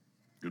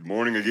Good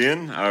morning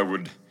again. I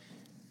would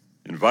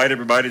invite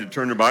everybody to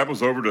turn their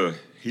Bibles over to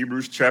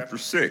Hebrews chapter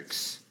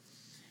 6.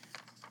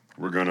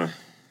 We're going to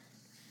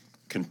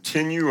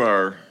continue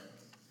our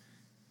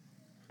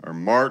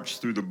march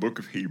through the book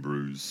of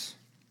Hebrews.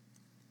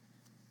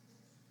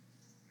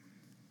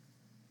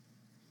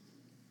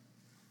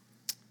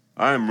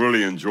 I am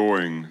really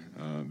enjoying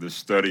this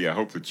study. I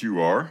hope that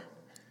you are.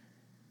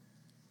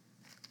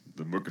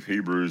 The book of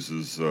Hebrews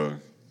is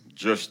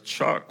just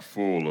chock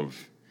full of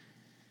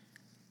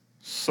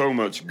so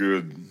much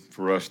good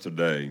for us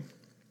today. I'm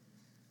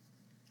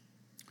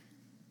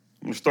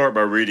going to start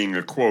by reading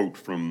a quote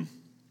from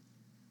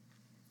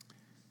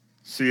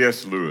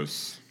C.S.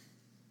 Lewis.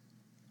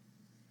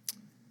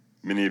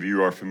 Many of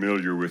you are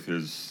familiar with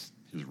his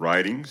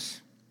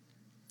writings.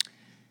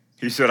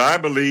 He said, "I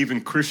believe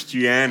in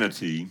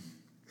Christianity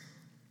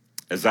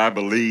as I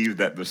believe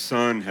that the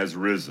sun has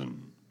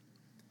risen,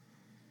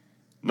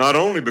 not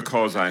only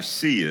because I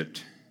see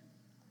it,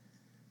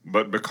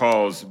 but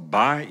because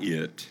by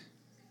it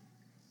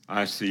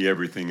I see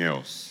everything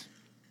else.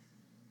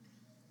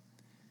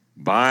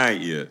 By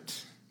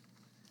it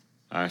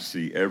I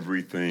see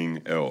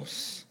everything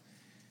else."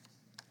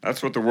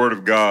 That's what the Word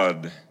of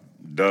God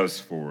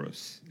does for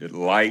us. It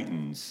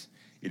lightens,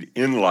 it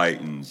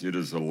enlightens. It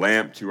is a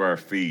lamp to our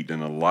feet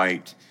and a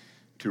light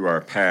to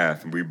our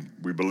path. And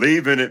we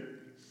believe in it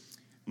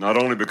not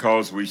only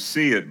because we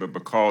see it, but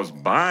because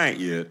by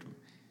it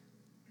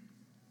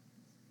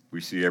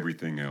we see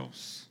everything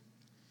else.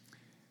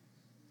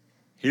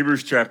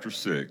 Hebrews chapter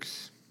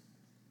 6.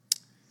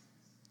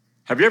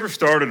 Have you ever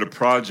started a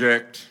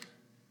project,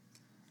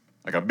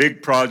 like a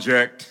big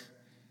project,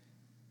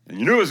 and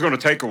you knew it was going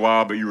to take a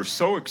while, but you were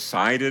so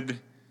excited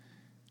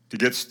to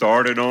get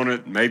started on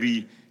it?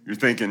 Maybe you're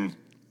thinking,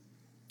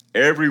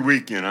 every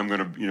weekend I'm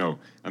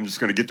just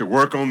going to get to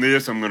work on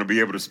this. I'm going to be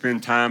able to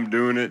spend time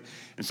doing it.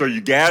 And so you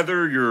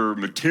gather your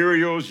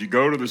materials, you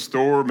go to the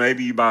store,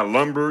 maybe you buy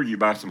lumber, you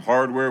buy some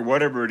hardware,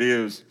 whatever it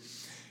is,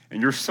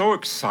 and you're so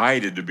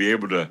excited to be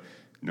able to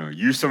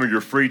use some of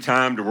your free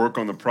time to work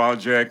on the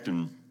project,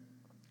 and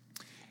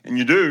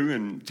you do,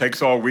 and it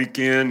takes all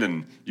weekend,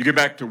 and you get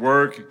back to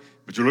work,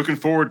 but you're looking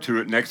forward to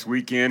it next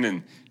weekend,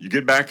 and you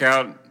get back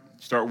out,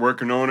 start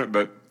working on it,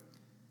 but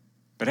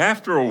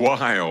after a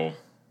while,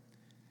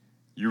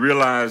 you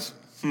realize,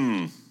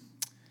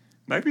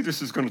 maybe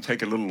this is going to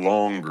take a little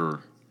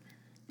longer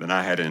than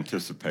I had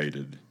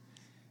anticipated.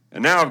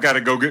 And now I've got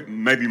to go get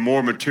maybe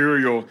more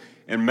material,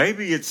 and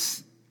maybe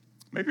it's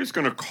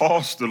going to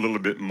cost a little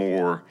bit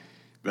more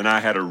than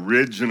I had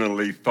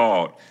originally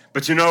thought.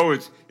 But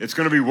it's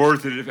going to be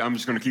worth it. I'm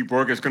just going to keep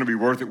working. It's going to be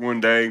worth it one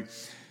day.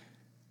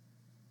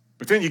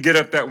 But then you get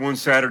up that one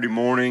Saturday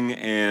morning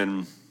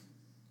and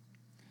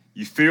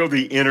you feel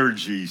the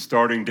energy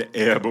starting to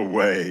ebb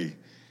away.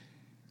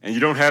 And you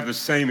don't have the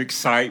same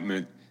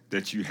excitement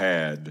that you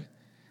had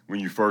when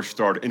you first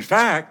started. In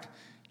fact,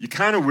 you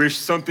kind of wish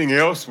something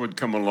else would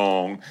come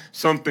along,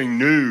 something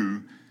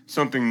new,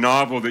 something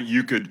novel that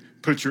you could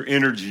put your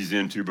energies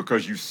into,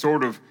 because you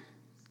sort of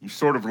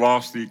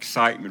lost the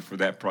excitement for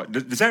that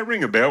project. Does that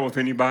ring a bell with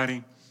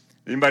anybody?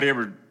 Anybody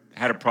ever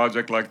had a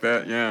project like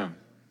that? Yeah.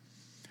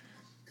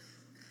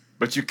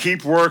 But you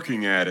keep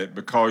working at it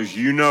because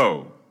you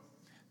know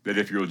that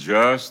if you'll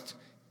just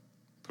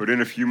put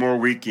in a few more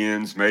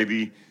weekends,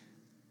 maybe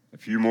a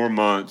few more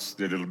months,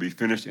 that it'll be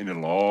finished and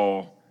it'll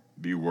all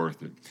be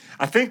worth it.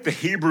 I think the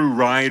Hebrew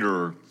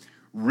writer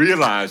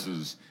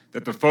realizes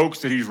that the folks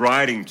that he's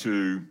writing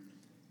to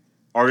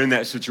are in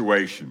that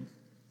situation.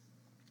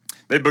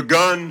 They've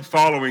begun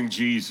following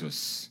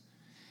Jesus.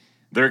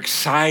 They're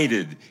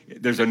excited.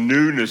 There's a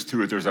newness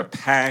to it. There's a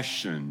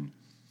passion.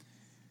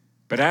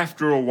 But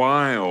after a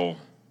while,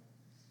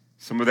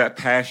 some of that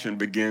passion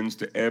begins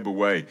to ebb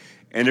away.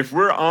 And if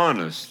we're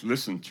honest,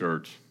 listen,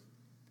 church,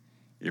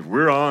 if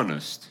we're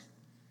honest,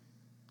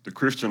 the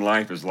Christian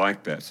life is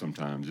like that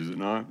sometimes, is it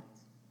not?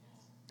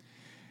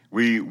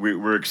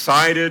 We're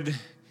excited.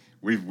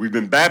 We've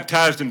been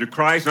baptized into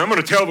Christ. And I'm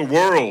going to tell the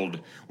world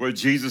what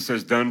Jesus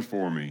has done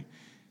for me.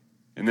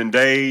 And then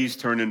days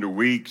turn into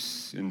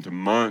weeks, into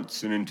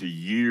months, and into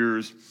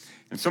years.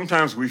 And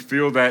sometimes we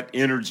feel that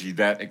energy,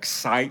 that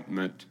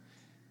excitement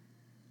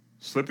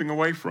slipping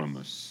away from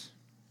us.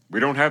 We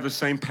don't have the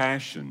same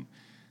passion,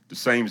 the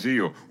same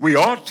zeal. We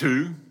ought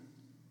to.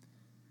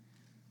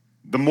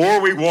 The more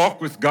we walk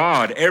with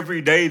God,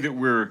 every day that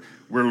we're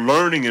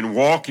learning and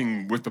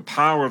walking with the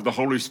power of the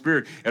Holy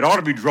Spirit, it ought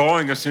to be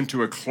drawing us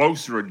into a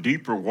closer, a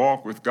deeper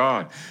walk with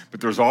God.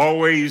 But there's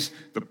always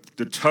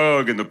the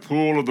tug and the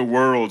pull of the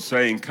world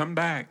saying, come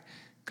back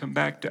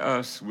to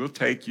us. We'll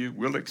take you.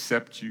 We'll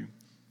accept you.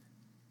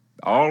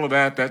 All of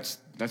that's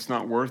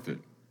not worth it.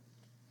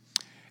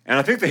 And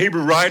I think the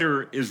Hebrew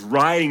writer is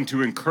writing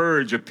to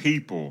encourage a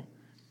people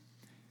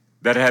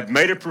that have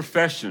made a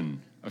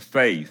profession of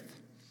faith,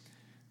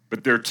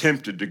 but they're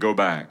tempted to go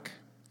back.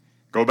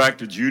 Go back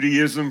to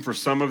Judaism for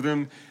some of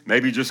them,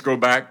 maybe just go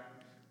back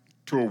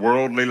to a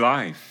worldly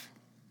life.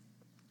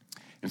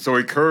 And so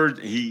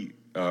he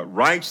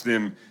writes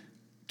them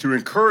to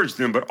encourage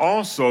them, but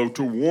also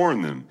to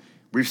warn them.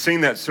 We've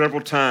seen that several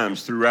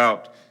times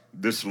throughout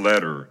this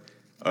letter,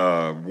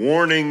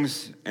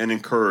 warnings and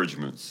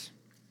encouragements.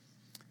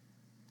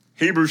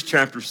 Hebrews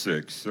chapter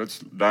 6. Let's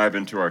dive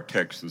into our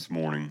text this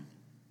morning.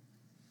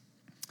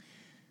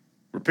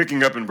 We're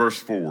picking up in verse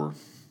 4.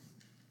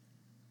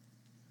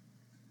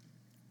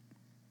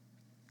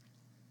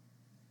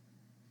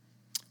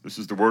 This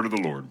is the word of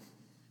the Lord.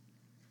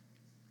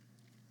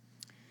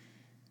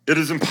 It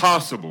is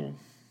impossible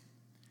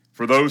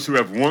for those who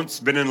have once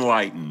been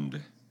enlightened,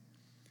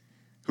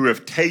 who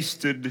have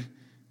tasted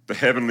the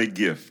heavenly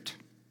gift,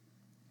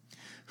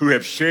 who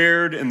have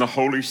shared in the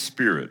Holy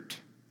Spirit,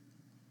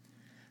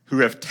 who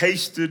have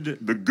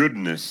tasted the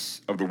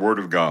goodness of the Word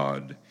of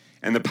God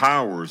and the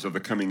powers of the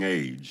coming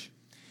age,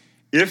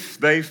 if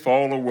they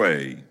fall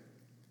away,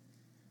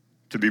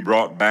 to be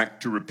brought back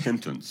to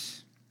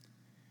repentance,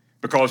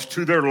 because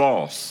to their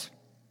loss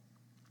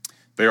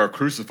they are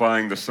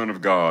crucifying the Son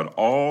of God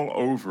all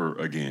over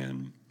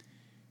again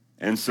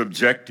and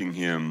subjecting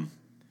him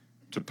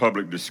to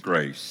public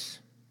disgrace.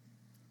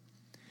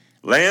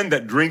 Land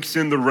that drinks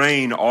in the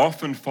rain,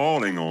 often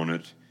falling on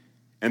it,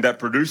 and that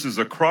produces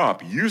a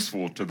crop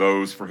useful to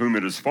those for whom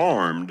it is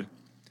farmed,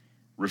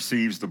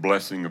 receives the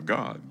blessing of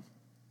God.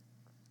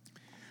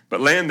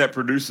 But land that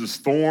produces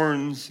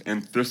thorns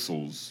and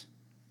thistles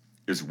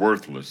is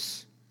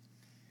worthless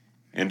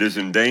and is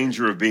in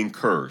danger of being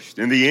cursed.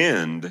 In the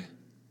end,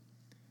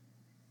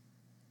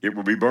 it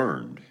will be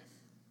burned.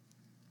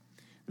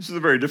 This is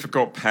a very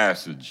difficult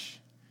passage.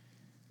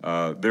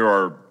 There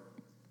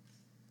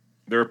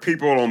are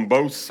people on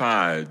both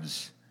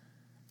sides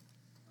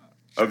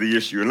of the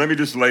issue. And let me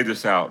just lay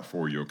this out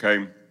for you,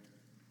 okay?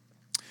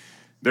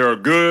 There are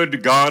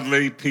good,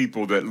 godly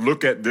people that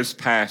look at this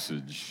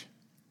passage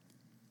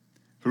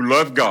who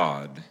love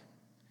God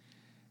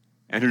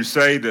and who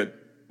say that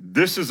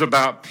this is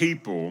about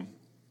people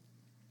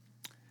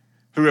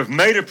who have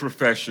made a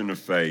profession of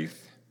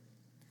faith,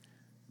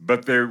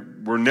 but they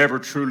were never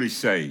truly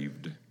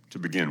saved to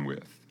begin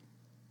with.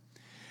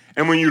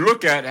 And when you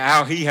look at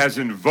how he has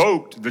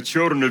invoked the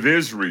children of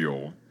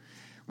Israel,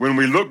 when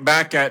we look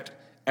back at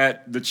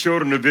the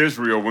children of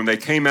Israel, when they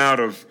came out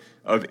of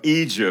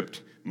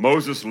Egypt,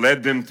 Moses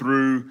led them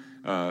through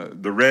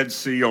the Red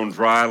Sea on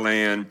dry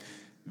land.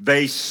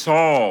 They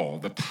saw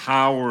the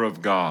power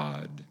of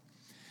God.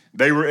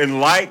 They were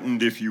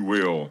enlightened, if you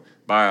will,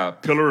 by a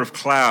pillar of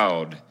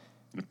cloud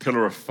and a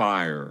pillar of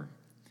fire.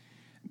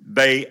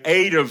 They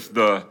ate of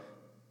the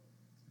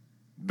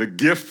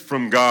gift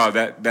from God,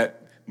 that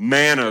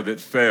manna that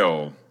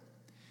fell.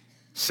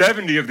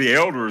 70 of the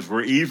elders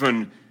were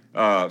even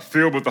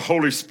filled with the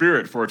Holy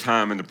Spirit for a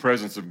time in the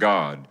presence of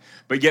God.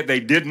 But yet they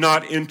did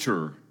not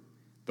enter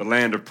the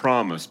land of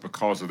promise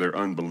because of their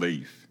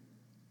unbelief.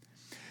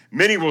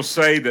 Many will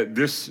say that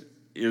this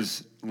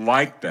is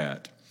like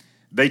that.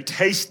 They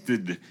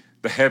tasted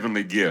the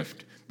heavenly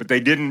gift, but they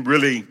didn't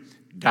really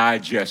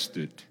digest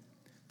it.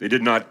 They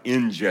did not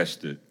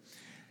ingest it.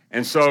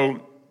 And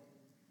so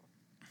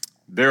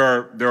there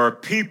are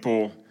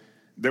people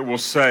that will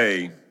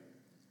say,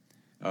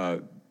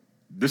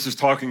 this is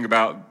talking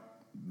about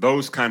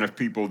those kind of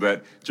people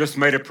that just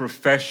made a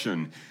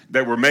profession,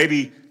 that were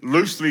maybe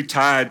loosely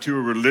tied to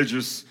a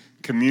religious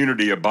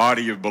community, a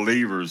body of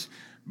believers,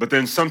 but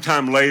then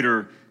sometime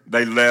later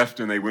they left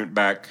and they went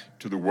back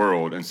to the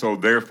world, and so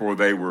therefore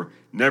they were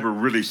never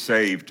really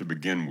saved to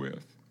begin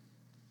with.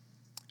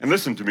 And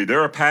listen to me,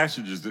 there are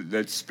passages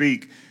that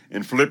speak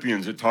in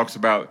Philippians. It talks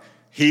about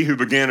he who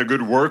began a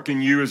good work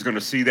in you is going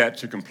to see that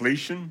to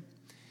completion.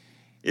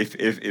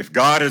 If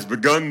God has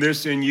begun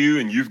this in you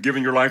and you've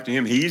given your life to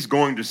him, he's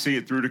going to see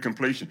it through to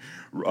completion.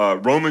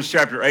 Romans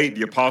chapter 8,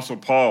 the Apostle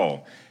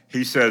Paul,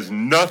 he says,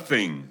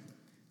 nothing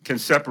can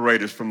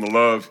separate us from the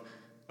love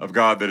of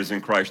God that is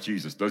in Christ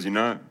Jesus. Does he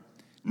not?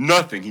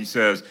 Nothing, he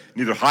says,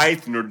 neither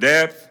height nor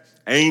depth,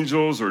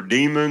 angels or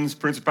demons,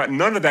 principalities,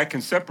 none of that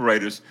can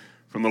separate us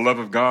from the love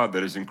of God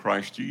that is in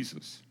Christ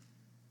Jesus.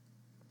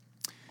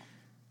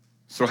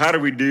 So how do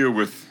we deal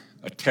with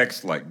a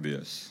text like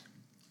this?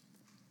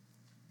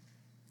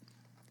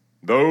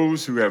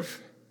 Those who have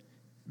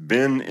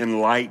been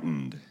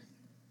enlightened,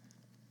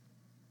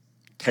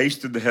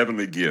 tasted the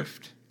heavenly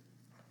gift,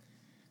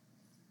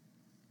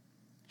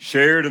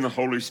 shared in the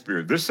Holy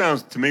Spirit. This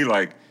sounds to me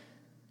like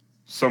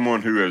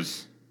someone who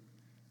has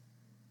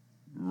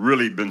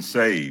really been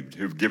saved,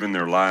 who've given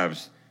their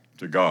lives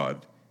to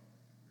God.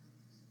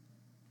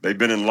 They've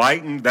been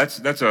enlightened. That's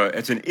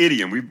an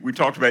idiom. We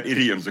talked about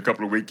idioms a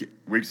couple of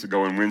weeks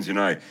ago on Wednesday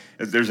night.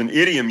 There's an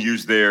idiom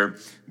used there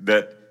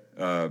that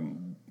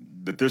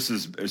this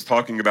is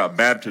talking about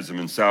baptism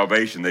and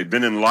salvation. They've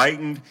been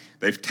enlightened.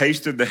 They've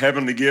tasted the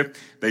heavenly gift.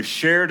 They've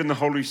shared in the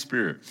Holy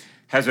Spirit.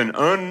 Has an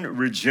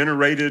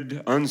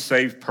unregenerated,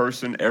 unsaved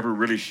person ever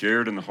really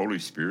shared in the Holy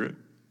Spirit?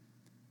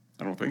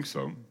 I don't think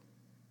so.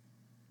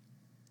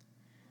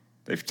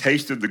 They've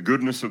tasted the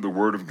goodness of the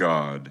Word of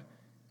God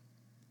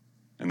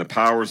and the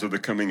powers of the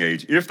coming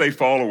age, if they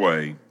fall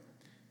away,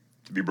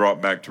 to be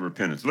brought back to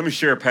repentance. Let me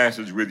share a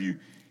passage with you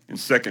in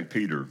 2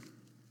 Peter.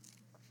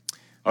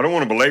 I don't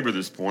want to belabor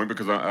this point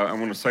because I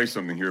want to say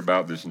something here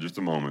about this in just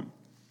a moment.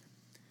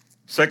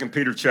 2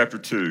 Peter chapter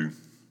 2,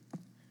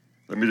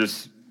 let me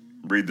just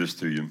read this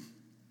to you.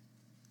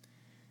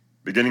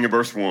 Beginning of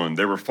verse 1,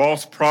 there were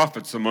false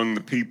prophets among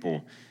the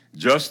people,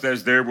 just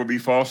as there will be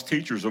false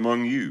teachers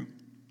among you.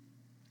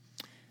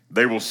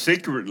 They will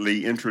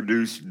secretly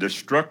introduce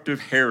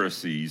destructive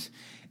heresies,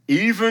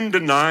 even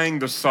denying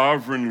the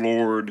sovereign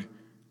Lord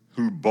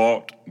who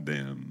bought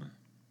them.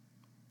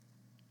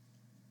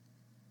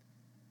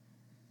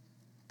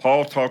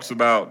 Paul talks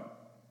about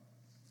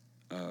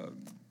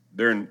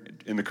there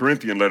in the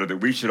Corinthian letter that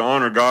we should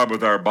honor God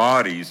with our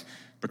bodies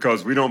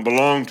because we don't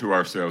belong to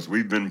ourselves.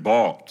 We've been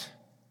bought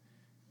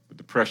with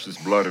the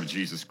precious blood of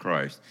Jesus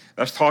Christ.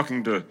 That's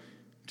talking to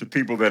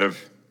people that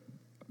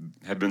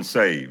have been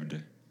saved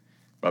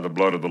by the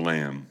blood of the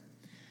Lamb.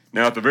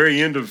 Now, at the very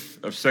end of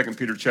 2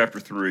 Peter chapter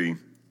 3,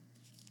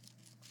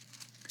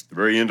 the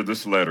very end of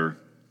this letter,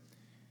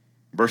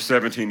 verse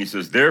 17, he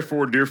says,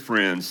 therefore, dear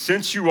friends,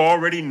 since you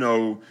already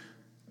know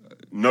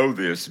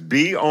this,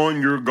 be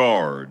on your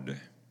guard,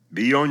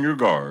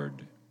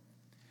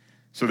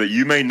 so that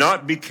you may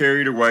not be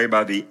carried away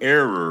by the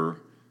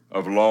error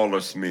of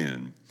lawless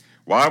men.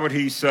 Why would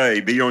he say,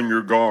 be on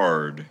your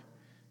guard,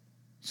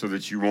 so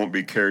that you won't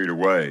be carried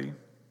away?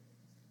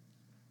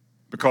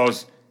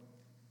 Because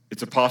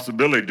it's a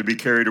possibility to be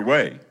carried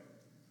away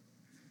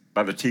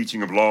by the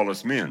teaching of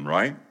lawless men,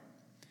 right?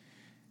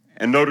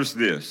 And notice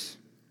this,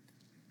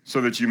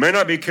 so that you may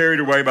not be carried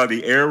away by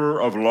the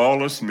error of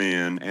lawless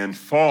men and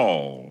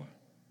fall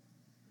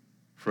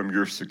from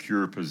your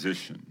secure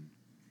position.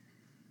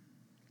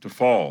 To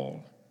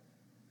fall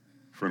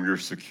from your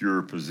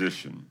secure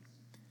position.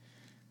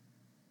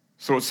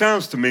 So it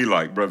sounds to me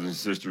like, brothers and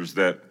sisters,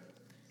 that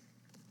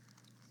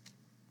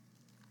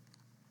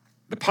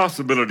the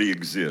possibility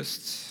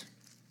exists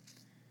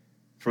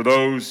for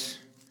those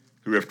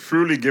who have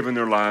truly given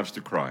their lives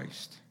to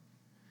Christ,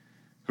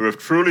 who have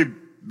truly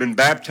been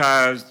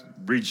baptized,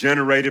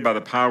 regenerated by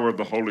the power of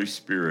the Holy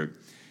Spirit,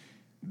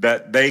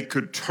 that they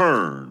could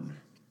turn,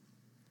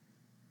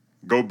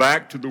 go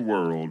back to the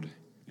world,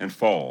 and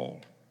fall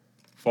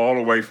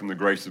away from the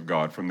grace of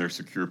God, from their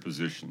secure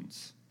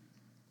positions.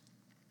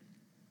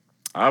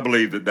 I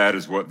believe that that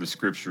is what the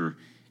Scripture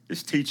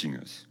is teaching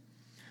us.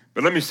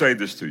 But let me say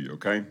this to you,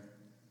 okay?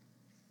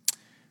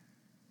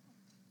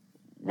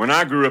 When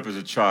I grew up as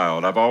a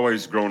child, I've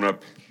always grown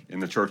up in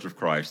the Church of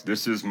Christ.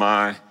 This is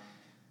my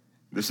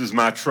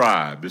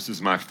tribe. This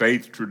is my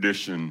faith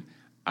tradition.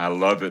 I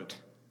love it,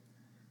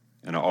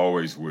 and I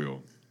always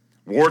will.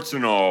 Warts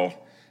and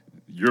all,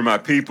 you're my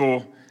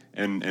people,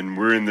 and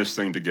we're in this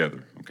thing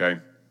together, okay?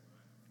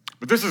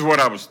 But this is what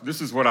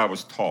I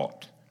was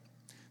taught.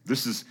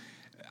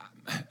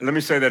 Let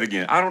me say that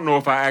again. I don't know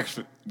if I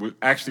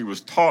actually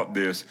was taught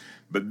this,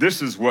 but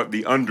this is what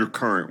the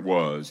undercurrent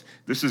was.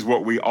 This is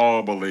what we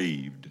all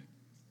believed.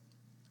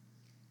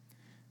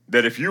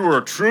 That if you were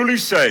truly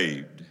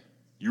saved,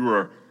 you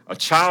were a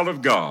child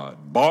of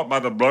God, bought by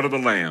the blood of the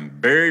Lamb,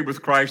 buried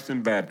with Christ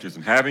in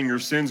baptism, having your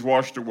sins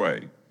washed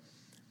away,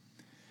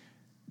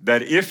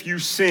 that if you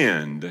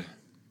sinned,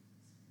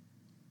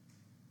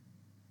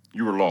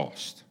 you were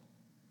lost.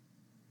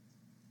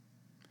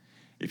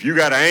 If you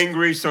got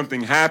angry, something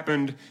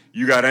happened,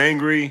 you got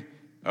angry,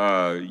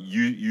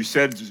 you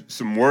said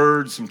some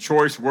words, some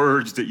choice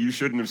words that you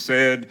shouldn't have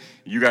said,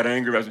 you got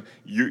angry about it,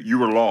 you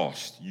were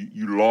lost.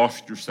 You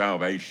lost your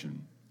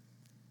salvation.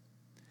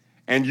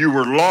 And you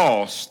were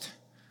lost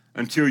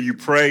until you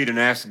prayed and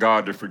asked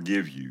God to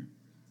forgive you.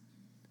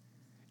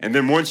 And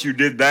then once you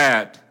did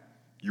that,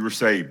 you were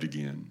saved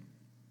again.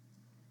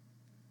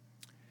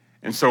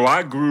 And so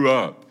I grew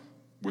up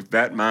with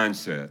that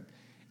mindset.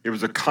 It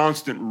was a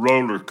constant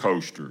roller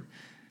coaster.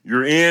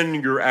 You're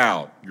in, you're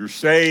out. You're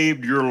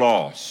saved, you're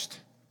lost.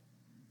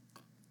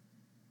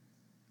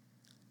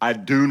 I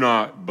do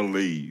not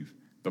believe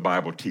the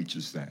Bible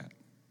teaches that.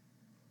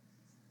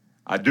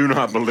 I do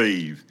not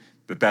believe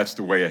that that's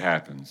the way it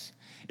happens.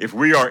 If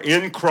we are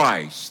in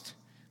Christ,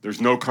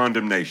 there's no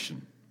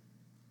condemnation.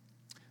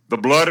 The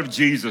blood of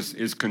Jesus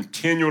is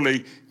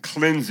continually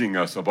cleansing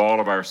us of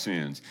all of our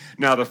sins.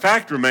 Now, the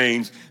fact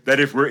remains that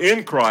if we're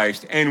in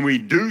Christ and we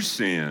do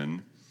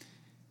sin,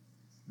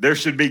 there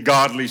should be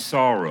godly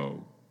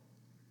sorrow.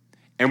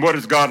 And what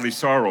does godly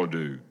sorrow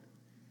do?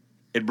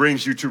 It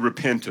brings you to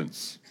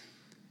repentance.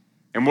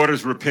 And what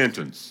is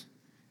repentance?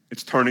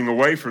 It's turning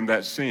away from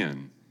that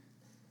sin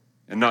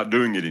and not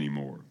doing it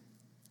anymore,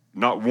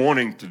 not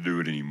wanting to do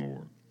it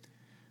anymore.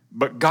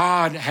 But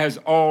God has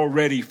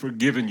already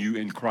forgiven you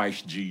in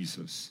Christ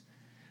Jesus.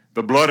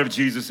 The blood of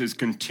Jesus is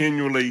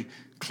continually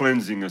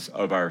cleansing us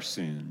of our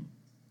sin.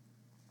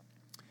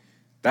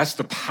 That's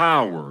the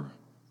power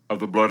of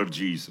the blood of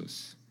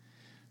Jesus.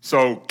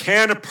 So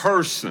can a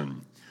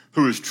person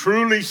who is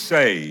truly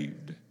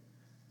saved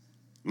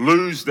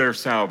lose their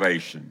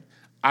salvation?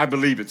 I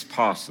believe it's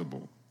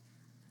possible.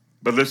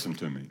 But listen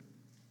to me.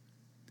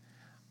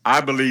 I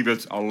believe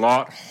it's a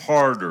lot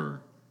harder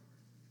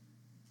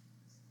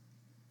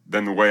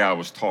than the way I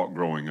was taught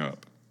growing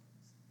up.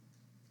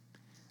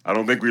 I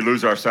don't think we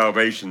lose our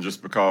salvation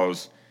just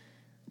because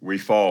we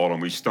fall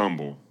and we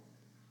stumble.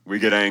 We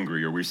get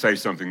angry, or we say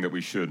something that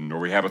we shouldn't, or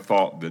we have a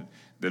thought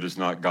that is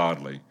not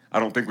godly. I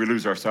don't think we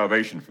lose our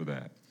salvation for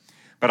that.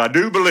 But I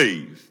do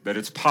believe that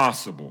it's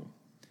possible.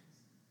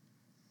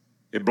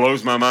 It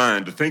blows my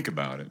mind to think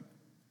about it.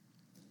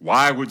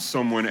 Why would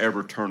someone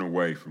ever turn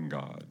away from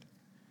God?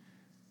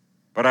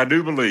 But I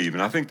do believe,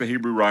 and I think the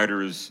Hebrew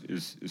writer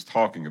is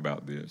talking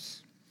about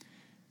this,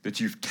 that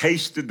you've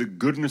tasted the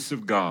goodness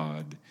of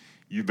God.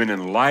 You've been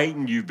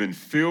enlightened. You've been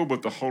filled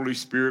with the Holy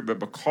Spirit. But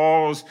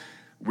because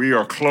we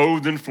are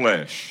clothed in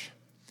flesh,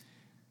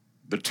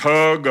 the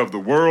tug of the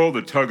world,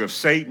 the tug of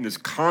Satan is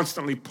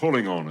constantly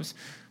pulling on us,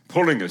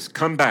 pulling us.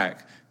 Come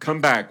back.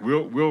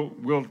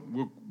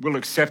 We'll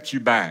accept you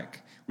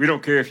back. We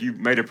don't care if you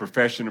made a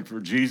profession for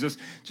Jesus.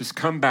 Just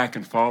come back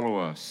and follow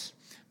us.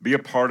 Be a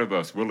part of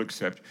us. We'll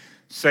accept.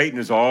 Satan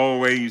is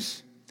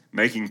always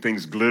making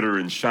things glitter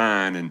and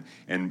shine,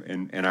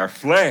 and our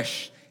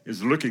flesh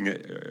is looking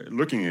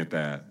at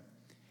that.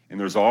 And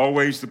there's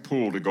always the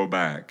pull to go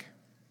back.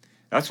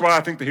 That's why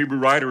I think the Hebrew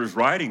writer is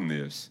writing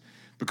this,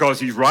 because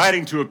he's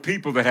writing to a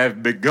people that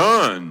have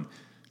begun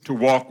to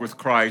walk with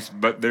Christ,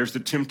 but there's the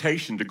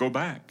temptation to go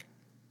back,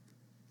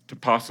 to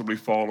possibly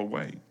fall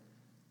away.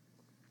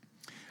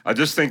 I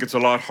just think it's a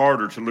lot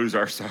harder to lose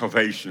our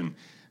salvation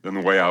than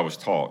the way I was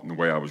taught and the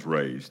way I was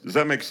raised. Does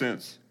that make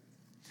sense?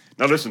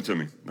 Now listen to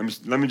me.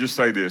 Let me just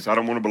say this. I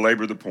don't want to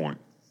belabor the point.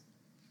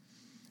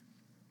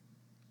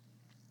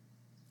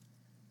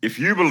 If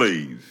you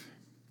believe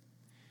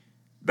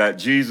that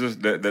Jesus,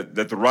 that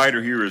the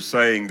writer here is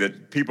saying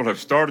that people have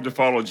started to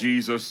follow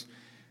Jesus,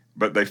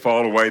 but they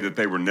fall away, that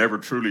they were never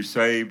truly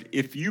saved,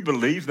 if you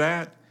believe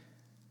that,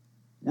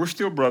 we're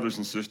still brothers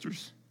and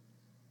sisters.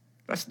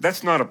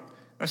 That's not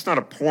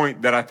a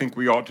point that I think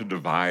we ought to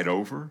divide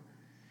over.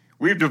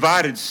 We've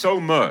divided so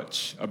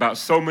much about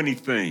so many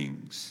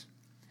things.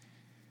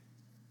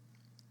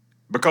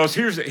 Because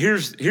here's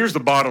the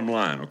bottom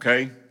line,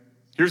 okay?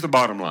 Here's the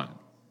bottom line.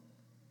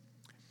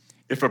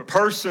 If a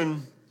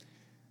person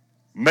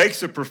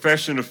makes a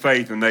profession of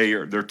faith and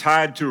they're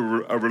tied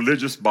to a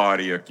religious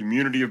body, a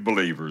community of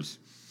believers,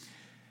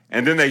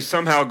 and then they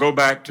somehow go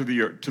back to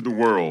the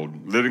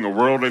world, living a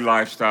worldly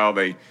lifestyle,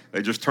 they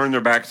just turn their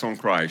backs on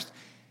Christ.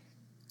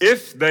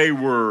 If they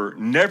were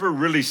never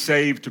really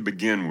saved to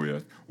begin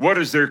with, what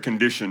is their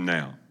condition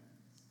now?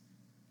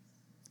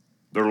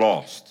 They're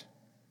lost,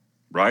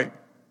 right?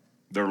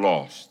 They're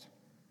lost.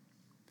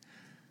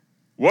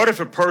 What if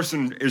a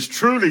person is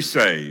truly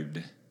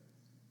saved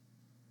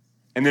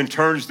and then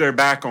turns their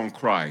back on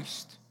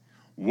Christ,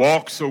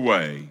 walks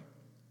away?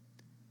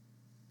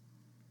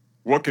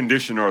 What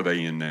condition are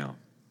they in now?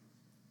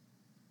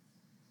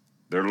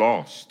 They're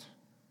lost,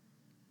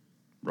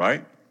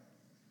 right?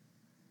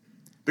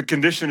 The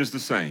condition is the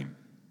same.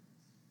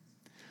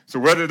 So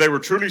whether they were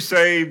truly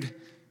saved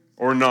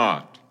or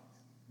not,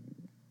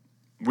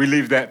 we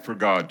leave that for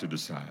God to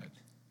decide.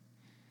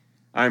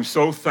 I am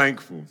so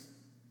thankful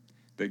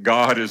that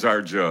God is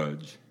our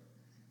judge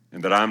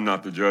and that I'm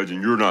not the judge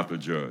and you're not the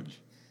judge.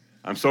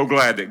 I'm so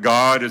glad that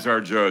God is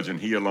our judge and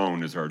He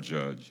alone is our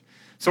judge.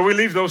 So we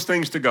leave those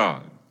things to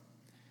God.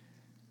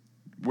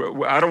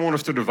 I don't want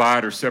us to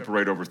divide or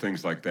separate over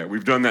things like that.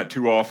 We've done that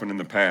too often in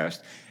the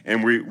past,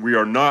 and we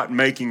are not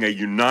making a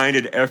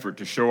united effort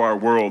to show our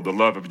world the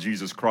love of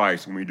Jesus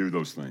Christ when we do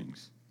those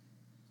things.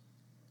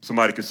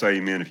 Somebody could say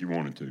amen if you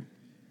wanted to.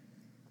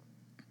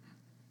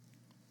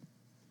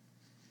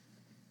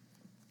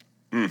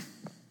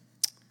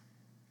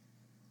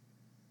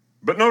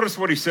 But notice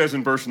what he says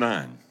in verse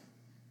 9.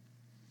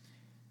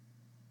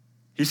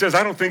 He says,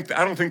 I don't think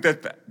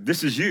that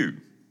this is you.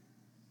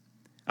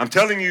 I'm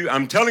telling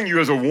you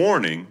as a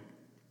warning,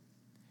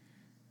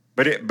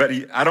 but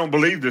I don't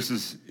believe this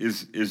is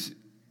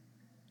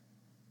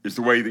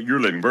the way that you're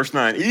living. Verse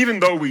 9, even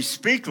though we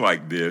speak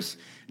like this,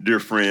 dear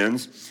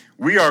friends,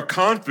 we are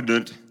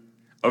confident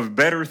of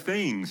better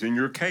things in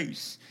your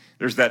case.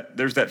 There's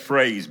that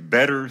phrase,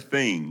 better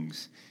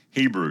things.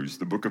 Hebrews,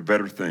 the book of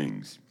better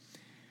things.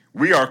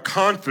 We are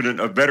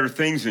confident of better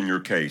things in your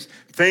case,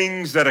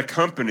 things that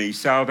accompany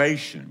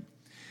salvation.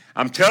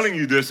 I'm telling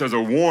you this as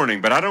a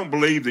warning, but I don't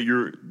believe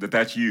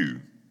that's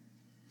you.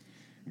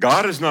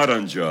 God is not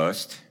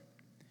unjust.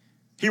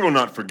 He will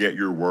not forget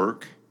your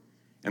work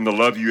and the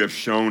love you have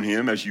shown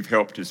Him as you've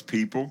helped His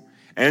people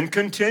and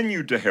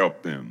continue to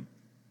help them.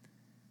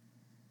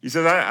 He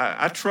says,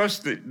 I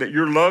trust that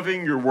you're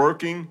loving, you're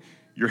working,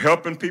 you're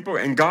helping people,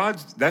 and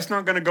that's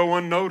not going to go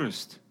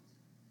unnoticed.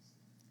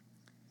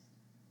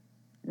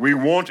 We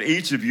want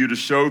each of you to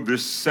show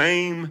this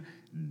same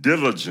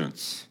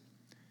diligence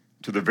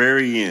to the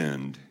very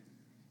end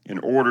in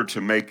order to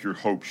make your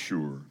hope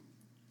sure.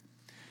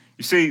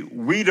 You see,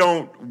 we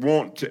don't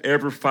want to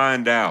ever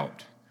find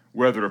out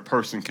whether a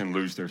person can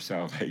lose their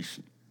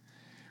salvation.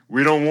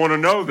 We don't want to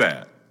know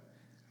that.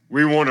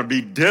 We want to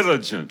be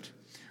diligent.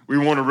 We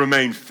want to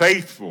remain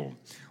faithful.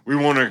 We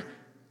want to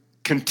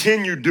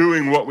continue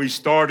doing what we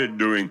started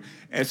doing,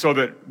 and so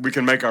that we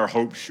can make our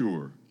hope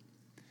sure.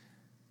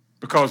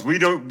 Because we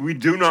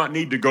do not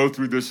need to go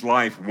through this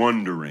life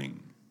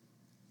wondering,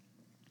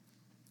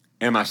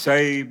 am I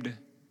saved?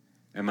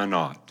 Am I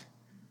not?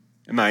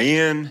 Am I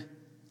in?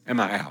 Am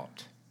I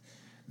out?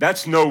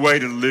 That's no way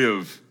to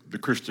live the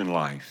Christian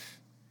life.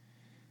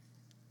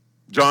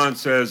 John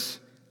says,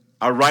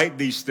 I write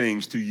these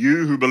things to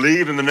you who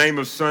believe in the name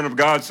of the Son of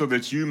God so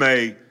that you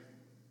may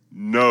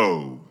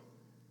know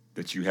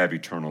that you have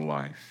eternal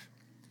life.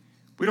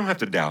 We don't have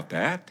to doubt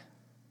that.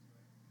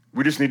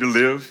 We just need to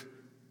live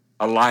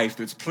a life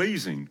that's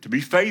pleasing, to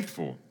be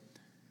faithful,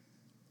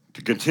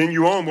 to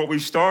continue on what we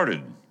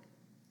started.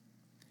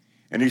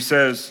 And he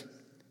says,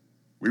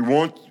 we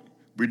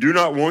do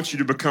not want you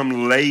to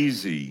become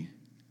lazy,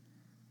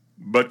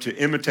 but to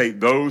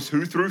imitate those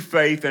who through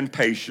faith and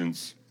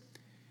patience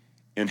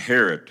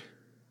inherit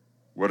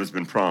what has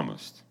been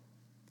promised.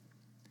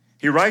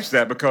 He writes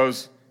that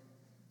because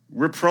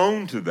we're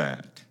prone to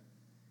that.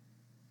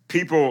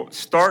 People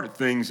start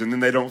things and then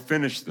they don't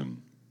finish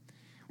them.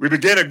 We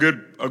begin a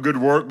good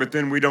work, but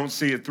then we don't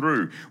see it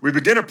through. We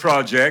begin a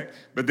project,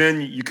 but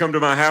then you come to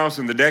my house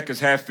and the deck is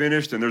half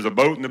finished and there's a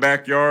boat in the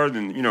backyard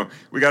and,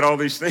 we got all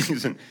these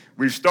things and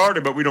we've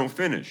started, but we don't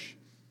finish.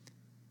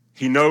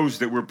 He knows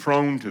that we're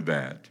prone to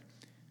that.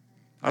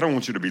 I don't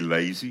want you to be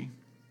lazy,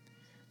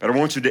 but I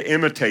want you to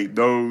imitate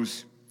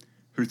those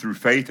who through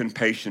faith and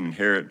patience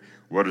inherit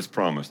what is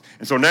promised.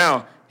 And so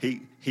now he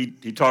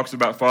talks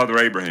about Father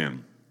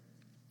Abraham,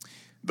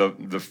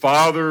 the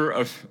father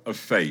of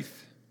faith.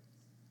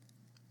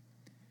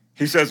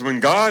 He says, when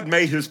God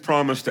made his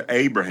promise to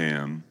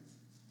Abraham,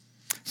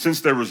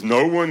 since there was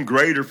no one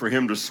greater for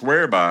him to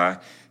swear by,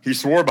 he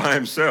swore by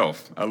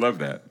himself. I love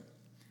that.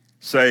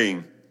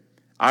 Saying,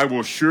 I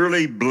will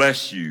surely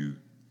bless you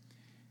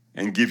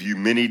and give you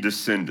many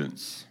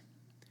descendants.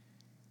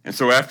 And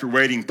so after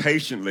waiting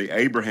patiently,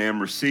 Abraham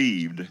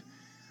received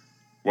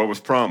what was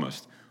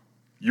promised.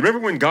 You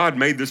remember when God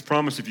made this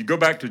promise? If you go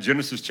back to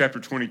Genesis chapter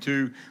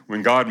 22,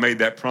 when God made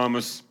that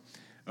promise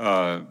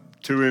to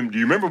him, do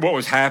you remember what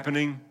was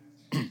happening?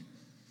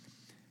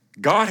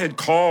 God had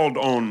called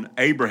on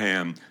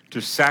Abraham to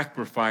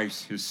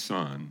sacrifice his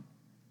son,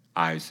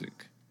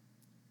 Isaac.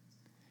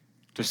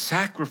 To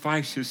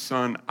sacrifice his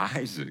son,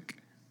 Isaac.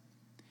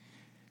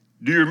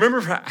 Do you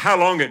remember how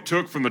long it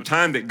took from the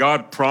time that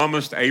God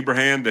promised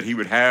Abraham that he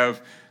would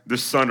have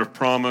this son of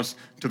promise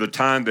to the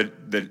time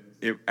that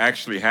it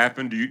actually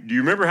happened? Do you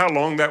remember how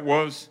long that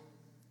was?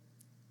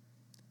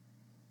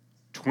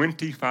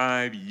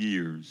 25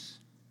 years.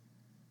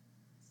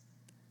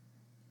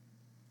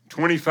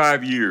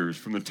 25 years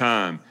from the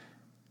time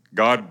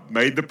God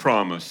made the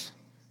promise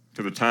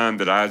to the time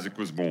that Isaac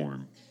was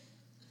born.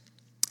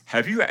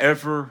 Have you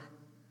ever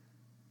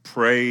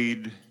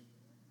prayed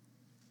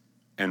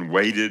and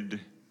waited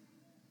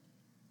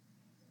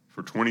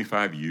for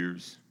 25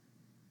 years?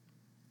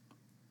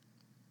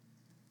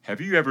 Have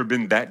you ever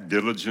been that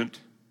diligent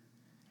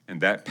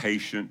and that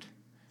patient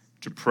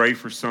to pray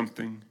for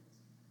something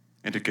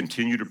and to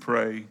continue to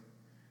pray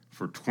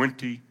for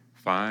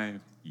 25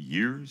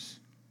 years?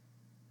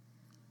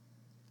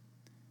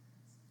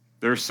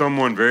 There's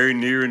someone very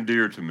near and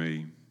dear to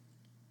me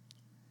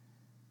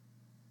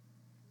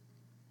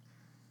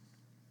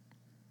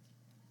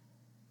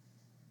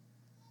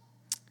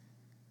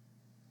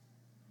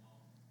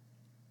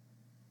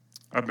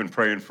I've been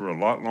praying for a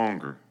lot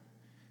longer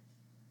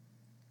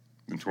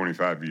than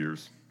 25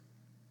 years.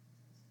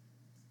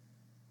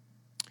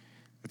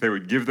 That they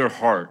would give their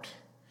heart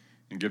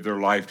and give their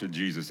life to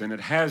Jesus. And it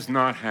has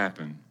not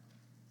happened.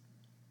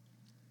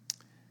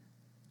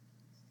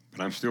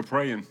 But I'm still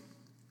praying.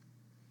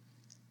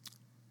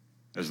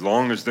 As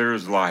long as there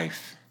is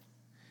life,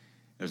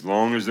 as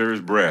long as there is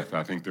breath,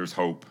 I think there's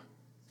hope.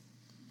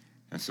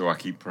 And so I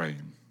keep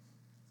praying.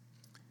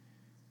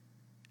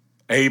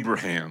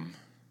 Abraham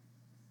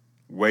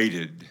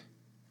waited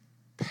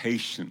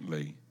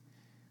patiently.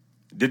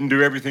 Didn't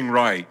do everything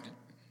right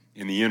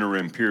in the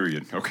interim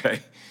period, okay?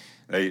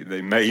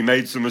 He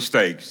made some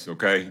mistakes,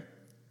 okay?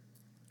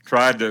 He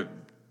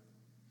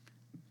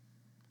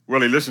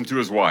listened to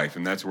his wife,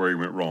 and that's where he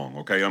went wrong,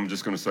 okay? I'm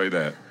just going to say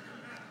that.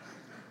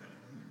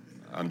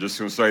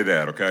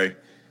 Okay?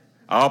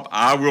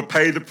 I will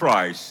pay the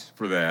price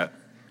for that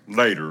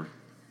later.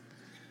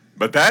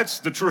 But that's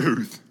the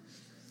truth.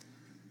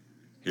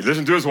 He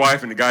listened to his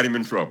wife, and it got him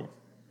in trouble.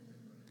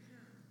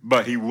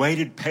 But he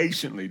waited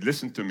patiently.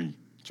 Listen to me,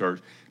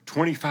 church.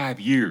 25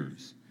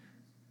 years.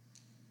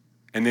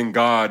 And then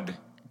God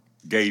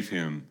gave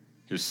him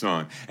his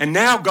son. And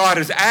now God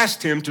has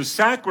asked him to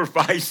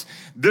sacrifice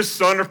this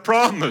son of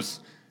promise,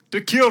 to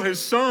kill his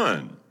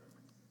son.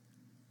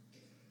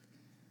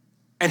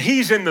 And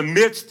he's in the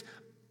midst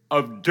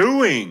of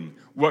doing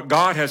what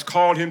God has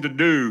called him to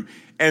do,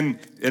 and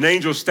an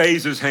angel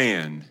stays his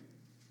hand.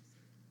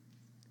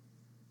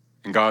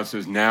 And God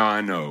says, now I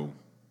know.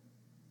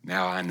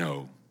 Now I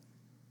know.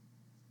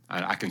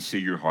 I can see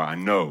your heart. I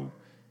know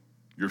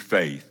your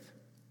faith.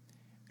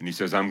 And he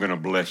says, I'm going to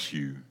bless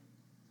you.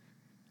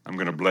 I'm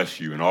going to bless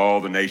you. And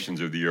all the nations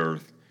of the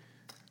earth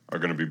are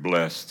going to be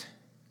blessed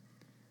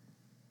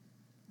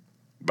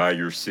by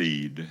your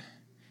seed.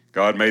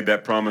 God made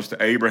that promise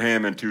to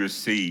Abraham and to his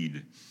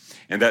seed.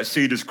 And that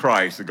seed is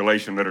Christ. The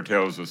Galatian letter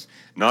tells us,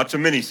 not to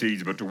many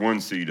seeds, but to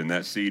one seed, and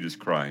that seed is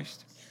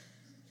Christ.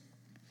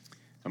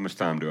 How much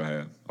time do I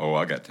have? Oh,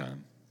 I got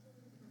time.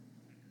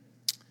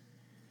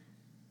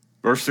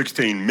 Verse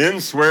 16, men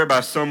swear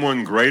by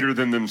someone greater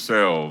than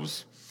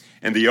themselves,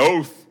 and the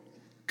oath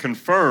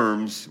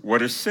confirms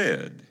what is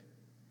said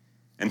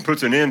and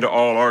puts an end to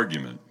all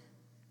argument.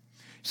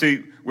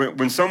 See,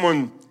 when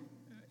someone,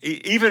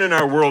 even in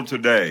our world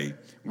today,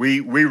 we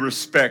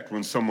respect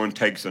when someone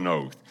takes an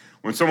oath.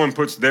 When someone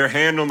puts their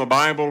hand on the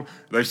Bible,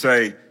 they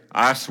say,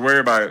 I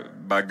swear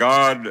by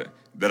God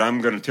that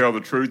I'm going to tell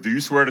the truth. Do you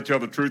swear to tell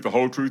the truth, the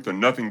whole truth,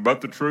 and nothing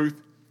but the truth?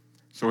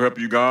 So help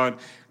you God.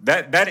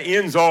 That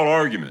ends all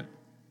argument,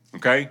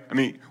 okay? I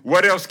mean,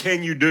 what else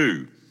can you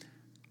do?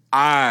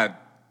 I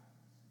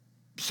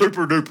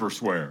super duper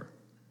swear.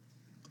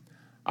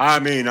 I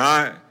mean,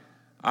 I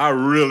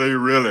really,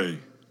 really,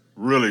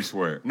 really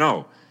swear.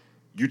 No,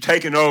 you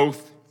take an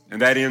oath,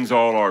 and that ends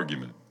all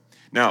argument.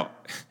 Now,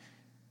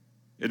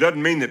 it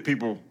doesn't mean that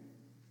people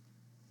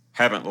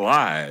haven't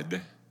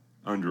lied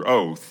under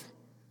oath,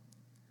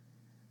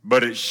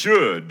 but it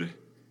should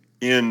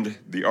end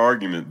the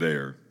argument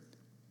there.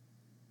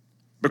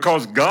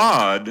 Because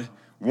God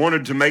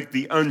wanted to make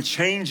the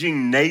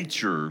unchanging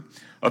nature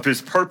of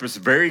his purpose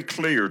very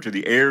clear to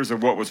the heirs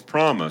of what was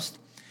promised,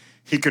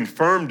 he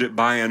confirmed it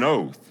by an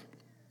oath.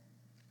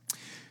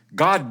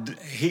 God,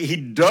 he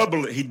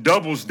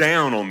doubles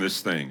down on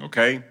this thing,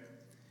 okay?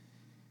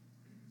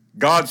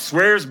 God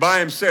swears by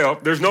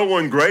himself. There's no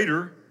one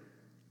greater.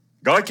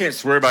 God can't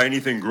swear by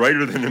anything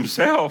greater than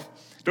himself.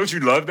 Don't you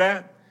love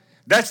that?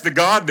 That's the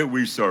God that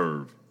we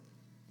serve.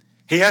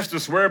 He has to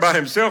swear by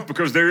himself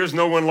because there is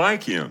no one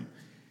like him.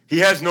 He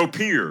has no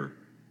peer.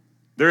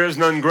 There is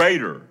none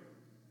greater.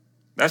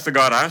 That's the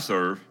God I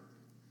serve.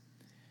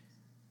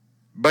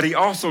 But he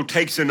also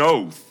takes an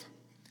oath.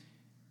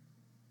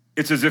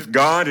 It's as if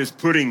God is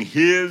putting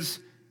his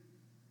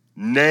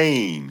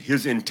name,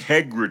 his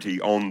integrity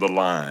on the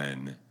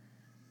line.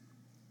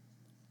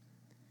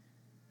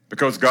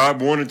 Because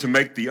God wanted to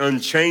make the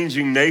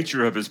unchanging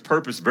nature of his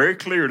purpose very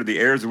clear to the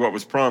heirs of what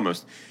was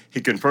promised,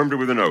 he confirmed it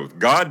with an oath.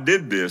 God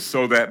did this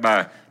so that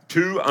by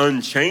two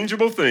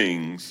unchangeable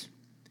things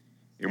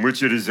in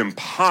which it is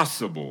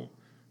impossible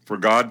for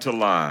God to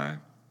lie,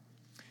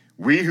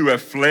 we who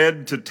have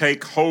fled to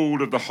take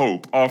hold of the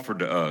hope offered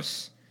to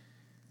us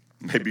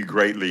may be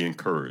greatly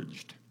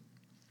encouraged.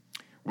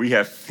 We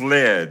have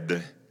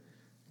fled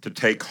to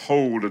take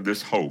hold of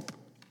this hope,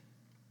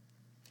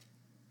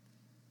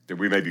 that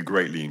we may be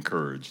greatly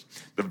encouraged.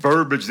 The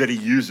verbiage that he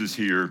uses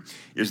here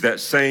is that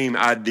same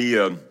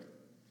idea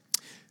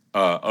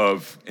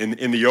of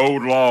in the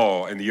old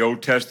law, in the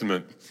Old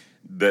Testament,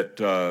 that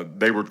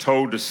they were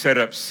told to set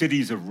up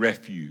cities of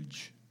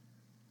refuge.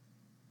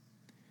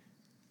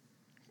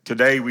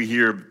 Today we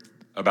hear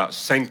about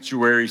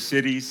sanctuary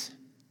cities.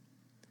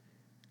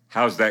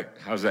 How's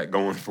that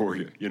going for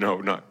you? You know,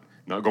 not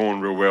going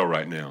real well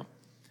right now.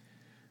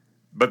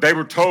 But they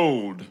were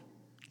told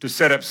to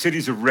set up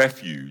cities of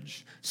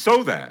refuge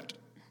so that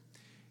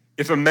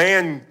if a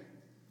man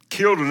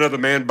killed another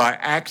man by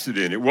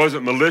accident, it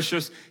wasn't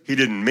malicious, he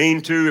didn't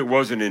mean to, it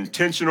wasn't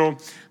intentional,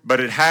 but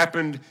it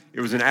happened,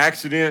 it was an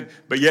accident,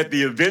 but yet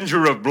the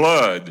avenger of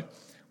blood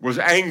was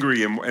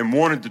angry and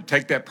wanted to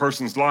take that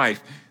person's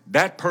life,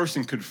 that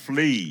person could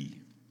flee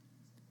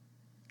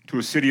to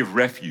a city of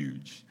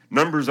refuge.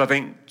 Numbers, I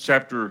think,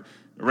 chapter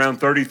around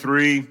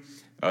 33,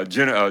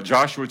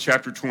 Joshua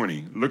chapter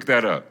 20. Look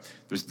that up.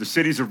 The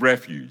cities of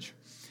refuge.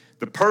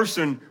 The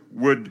person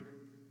would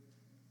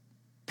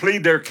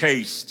plead their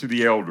case to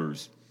the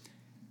elders,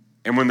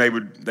 and when they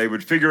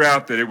would figure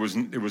out that it was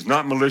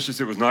not malicious,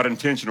 it was not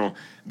intentional,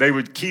 they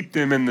would keep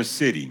them in the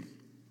city.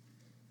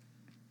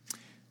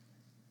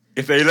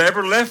 If they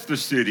ever left the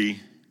city,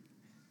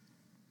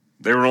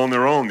 they were on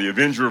their own. The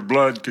avenger of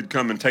blood could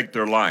come and take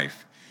their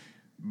life.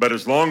 But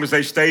as long as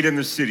they stayed in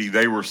the city,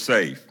 they were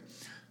safe.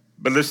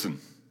 But listen,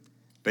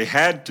 they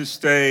had to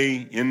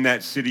stay in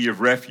that city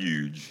of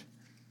refuge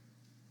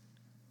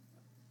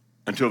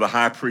until the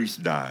high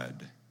priest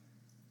died,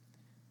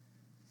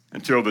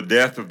 until the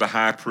death of the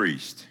high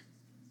priest.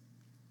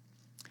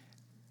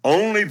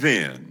 Only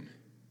then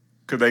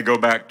could they go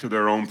back to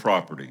their own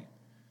property,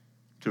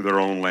 to their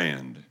own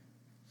land.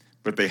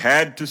 But they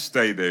had to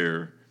stay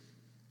there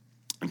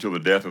until the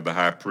death of the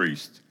high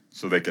priest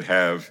so they could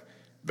have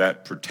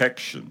that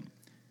protection.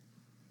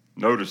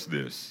 Notice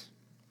this.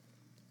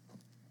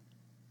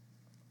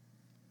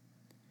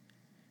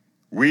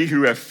 We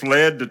who have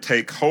fled to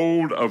take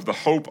hold of the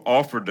hope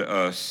offered to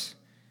us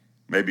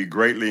may be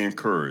greatly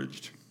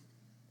encouraged.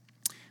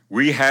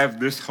 We have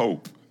this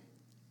hope.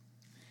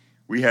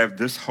 We have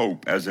this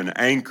hope as an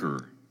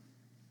anchor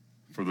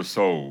for the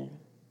soul,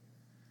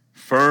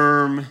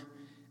 firm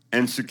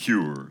and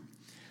secure.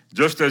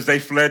 Just as they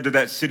fled to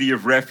that city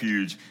of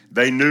refuge,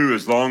 they knew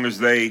as long as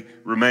they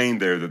remained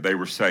there that they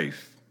were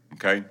safe,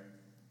 okay?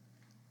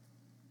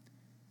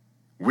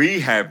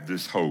 We have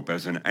this hope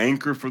as an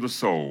anchor for the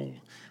soul,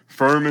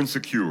 firm and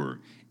secure.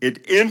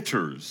 It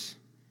enters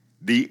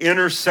the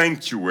inner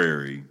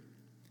sanctuary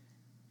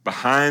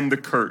behind the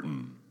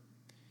curtain.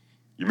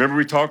 You remember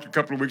we talked a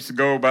couple of weeks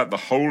ago about the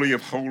Holy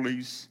of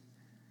Holies?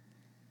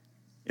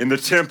 In the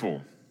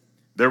temple,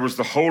 there was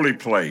the holy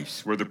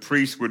place where the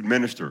priest would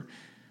minister.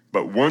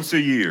 But once a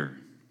year,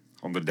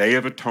 on the Day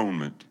of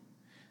Atonement,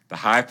 the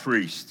high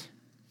priest,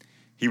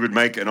 he would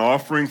make an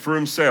offering for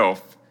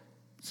himself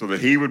so that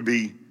he would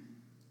be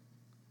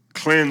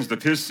cleansed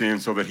of his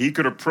sins so that he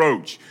could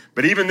approach.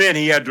 But even then,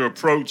 he had to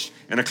approach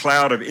in a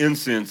cloud of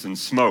incense and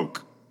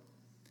smoke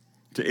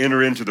to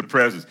enter into the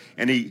presence.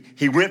 And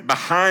he went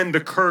behind the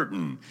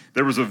curtain.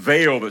 There was a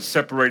veil that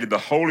separated the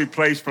holy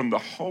place from the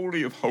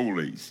Holy of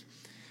Holies.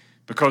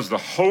 Because the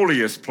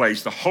holiest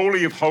place, the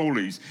Holy of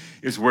Holies,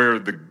 is where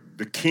the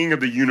King of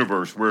the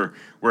universe, where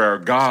our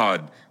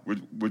God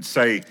would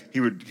say he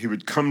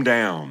would come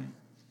down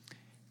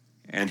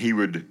and he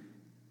would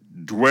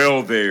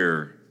dwell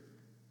there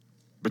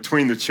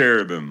between the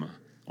cherubim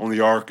on the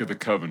Ark of the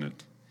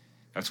Covenant.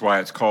 That's why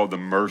it's called the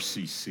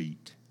mercy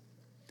seat.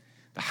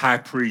 The high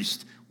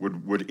priest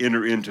would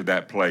enter into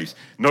that place.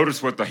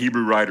 Notice what the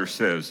Hebrew writer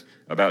says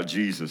about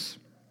Jesus.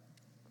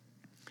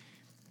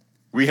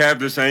 We have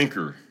this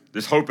anchor,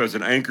 this hope as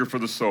an anchor for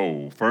the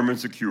soul, firm and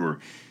secure.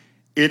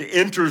 It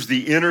enters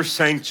the inner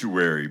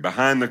sanctuary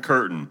behind the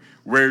curtain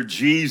where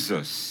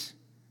Jesus,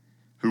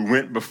 who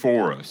went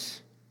before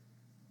us,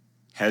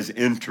 has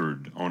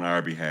entered on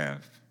our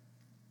behalf.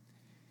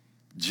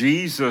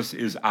 Jesus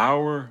is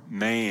our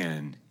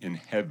man in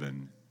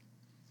heaven.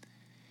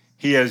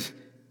 He's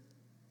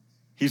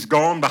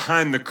gone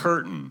behind the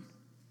curtain.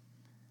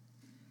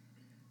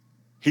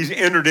 He's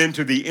entered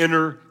into the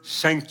inner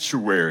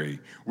sanctuary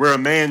where a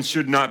man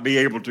should not be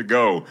able to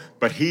go,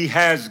 but he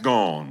has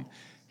gone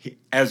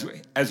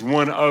as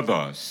one of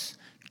us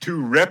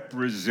to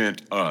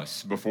represent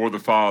us before the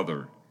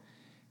Father.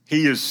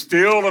 He is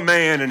still a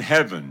man in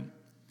heaven,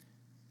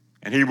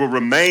 and he will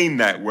remain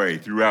that way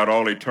throughout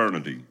all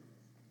eternity.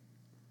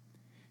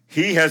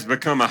 He has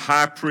become a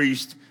high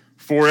priest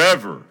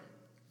forever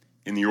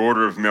in the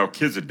order of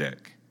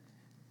Melchizedek.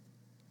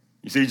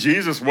 You see,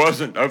 Jesus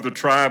wasn't of the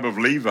tribe of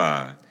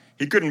Levi.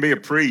 He couldn't be a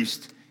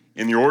priest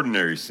in the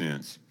ordinary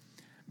sense.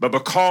 But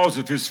because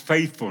of his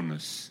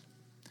faithfulness,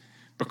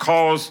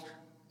 because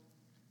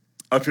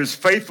of his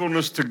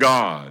faithfulness to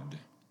God,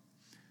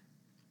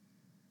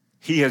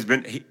 he has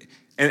been,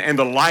 and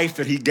the life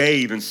that he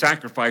gave and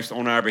sacrificed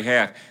on our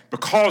behalf,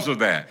 because of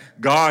that,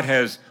 God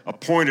has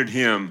appointed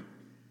him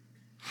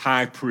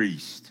high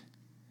priest.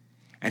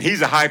 And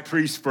he's a high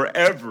priest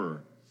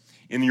forever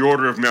in the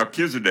order of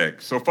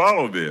Melchizedek. So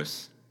follow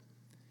this.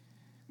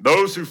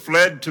 Those who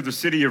fled to the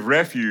city of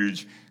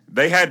refuge,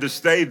 they had to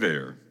stay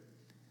there.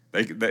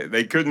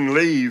 They couldn't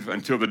leave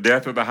until the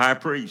death of the high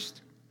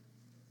priest.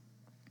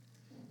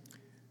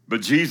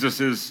 But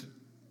Jesus is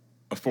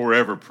a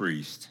forever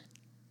priest.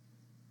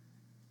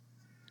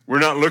 We're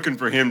not looking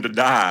for him to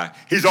die.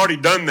 He's already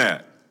done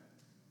that.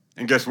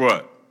 And guess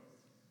what?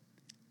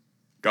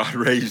 God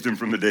raised him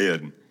from the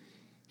dead.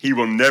 He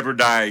will never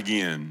die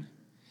again.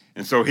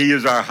 And so he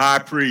is our high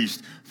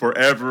priest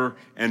forever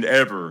and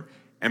ever.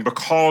 And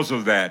because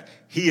of that,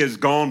 he has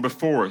gone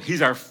before us.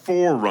 He's our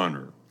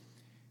forerunner.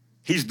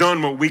 He's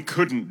done what we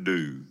couldn't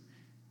do.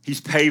 He's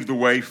paved the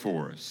way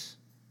for us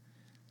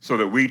so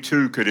that we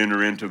too could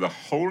enter into the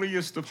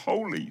holiest of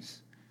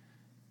holies,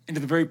 into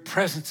the very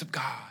presence of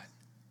God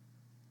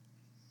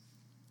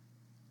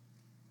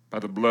by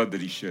the blood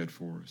that he shed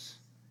for us.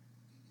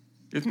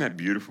 Isn't that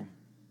beautiful?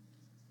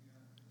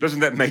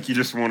 Doesn't that make you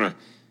just want to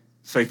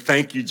say,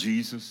 thank you,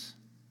 Jesus?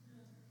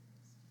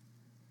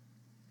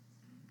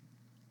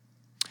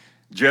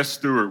 Jess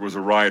Stewart was a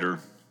writer.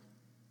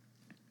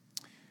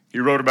 He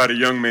wrote about a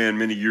young man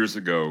many years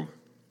ago,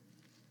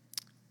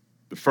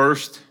 the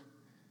first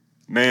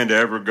man to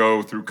ever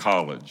go through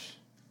college.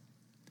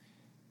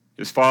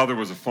 His father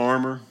was a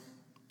farmer.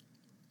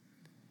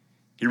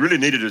 He really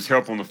needed his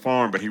help on the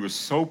farm, but he was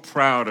so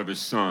proud of his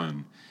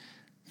son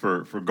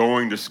for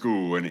going to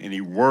school, and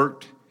he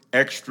worked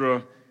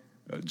extra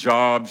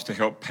jobs to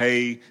help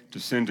pay to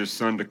send his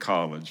son to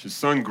college. His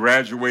son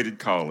graduated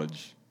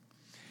college.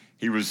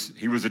 He was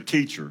a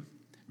teacher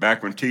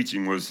back when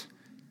teaching was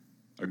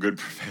a good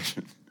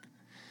profession.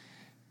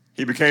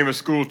 He became a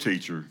school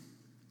teacher.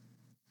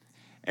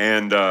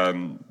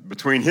 And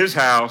between his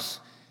house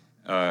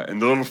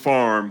and the little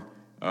farm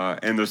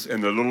and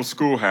the little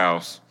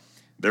schoolhouse,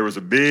 there was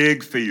a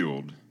big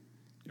field.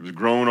 It was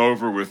grown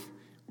over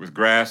with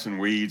grass and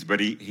weeds, but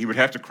he would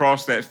have to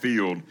cross that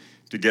field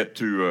to get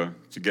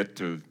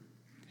to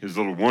his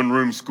little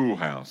one-room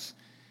schoolhouse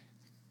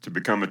to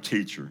become a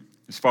teacher.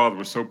 His father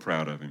was so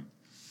proud of him.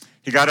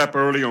 He got up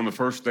early on the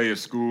first day of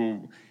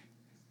school,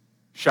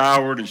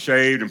 showered and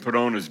shaved and put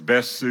on his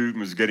best suit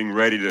and was getting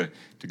ready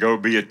to go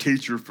be a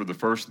teacher for the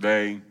first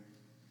day.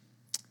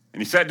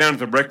 And he sat down at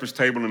the breakfast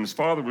table, and his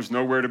father was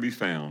nowhere to be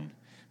found.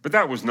 But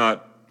that was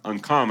not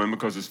uncommon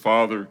because his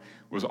father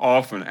was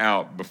often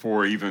out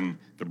before even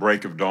the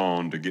break of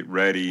dawn to get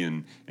ready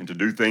and to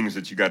do things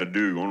that you got to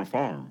do on a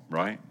farm,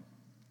 right?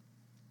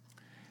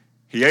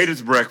 He ate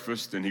his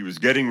breakfast, and he was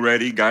getting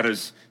ready, got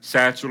his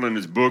satchel and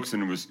his books,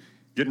 and was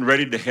getting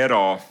ready to head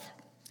off.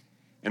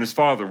 And his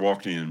father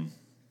walked in.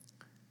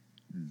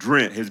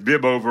 His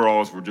bib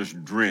overalls were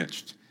just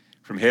drenched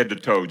from head to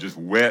toe, just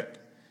wet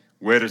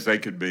as they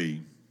could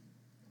be.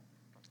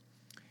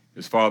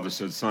 His father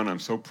said, "Son, I'm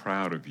so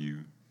proud of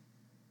you.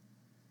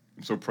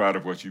 I'm so proud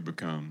of what you've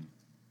become."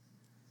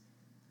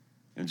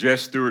 And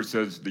Jess Stewart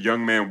says the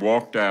young man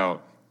walked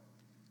out,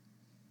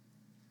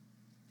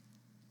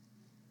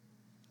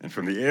 and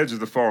from the edge of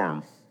the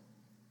farm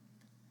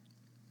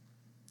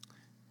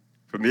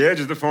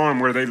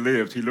where they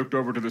lived, he looked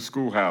over to the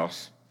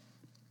schoolhouse,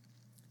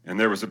 and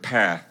there was a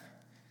path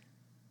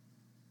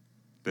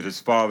that his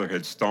father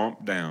had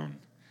stomped down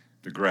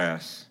the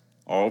grass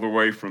all the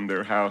way from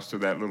their house to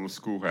that little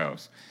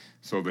schoolhouse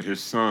so that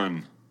his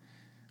son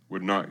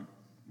would not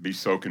be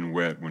soaking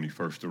wet when he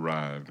first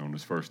arrived on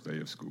his first day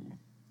of school.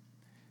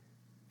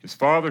 His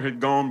father had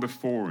gone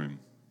before him,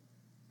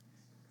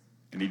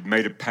 and he'd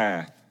made a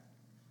path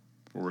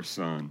for his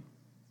son.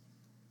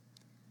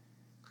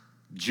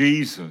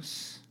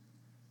 Jesus,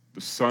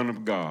 the Son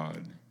of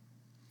God,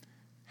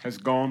 has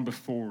gone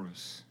before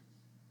us.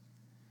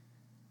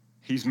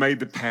 He's made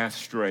the path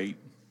straight.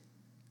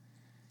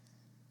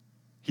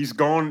 He's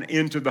gone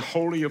into the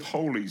Holy of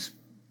Holies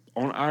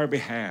on our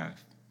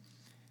behalf,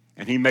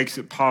 and he makes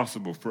it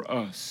possible for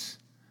us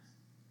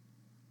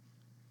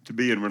to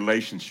be in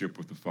relationship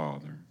with the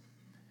Father.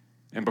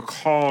 And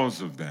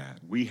because of that,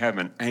 we have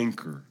an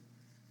anchor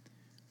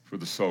for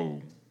the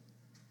soul,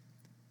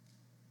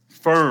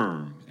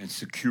 firm and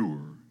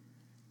secure.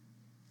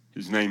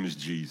 His name is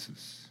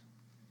Jesus,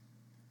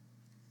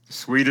 the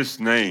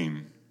sweetest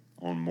name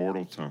on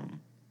mortal tongue,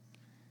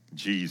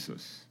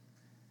 Jesus.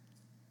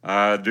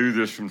 I do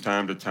this from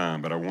time to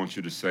time, but I want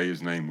you to say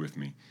his name with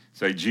me.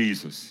 Say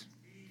Jesus.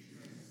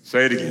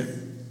 Say it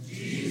again.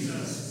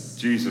 Jesus.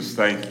 Jesus,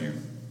 thank you.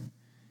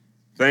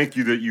 Thank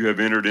you that you have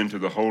entered into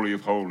the Holy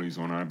of Holies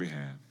on our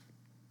behalf.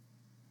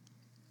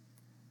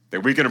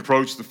 That we can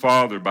approach the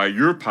Father by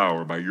your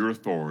power, by your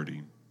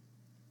authority.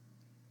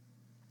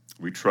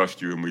 We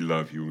trust you and we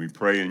love you, and we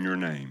pray in your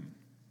name.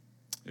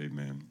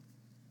 Amen.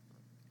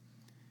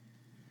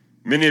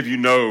 Many of you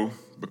know,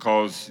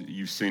 because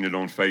you've seen it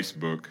on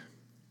Facebook,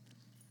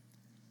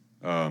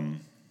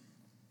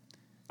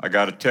 I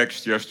got a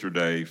text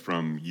yesterday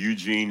from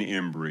Eugene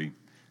Embry.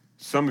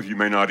 Some of you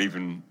may not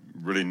even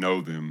really know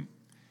them.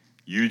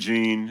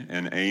 Eugene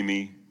and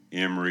Amy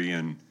Embry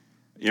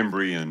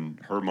and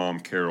her mom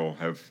Carol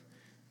have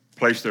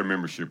placed their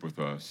membership with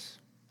us.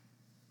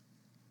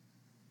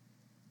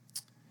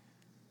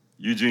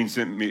 Eugene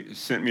sent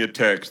me a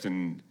text,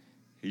 and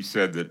he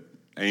said that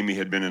Amy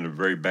had been in a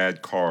very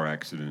bad car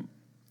accident,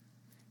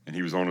 and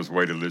he was on his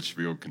way to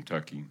Litchfield,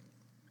 Kentucky.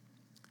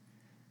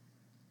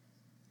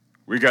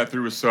 We got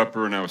through with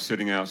supper, and I was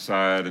sitting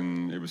outside,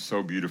 and it was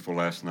so beautiful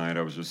last night.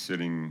 I was just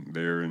sitting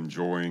there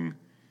enjoying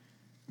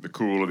the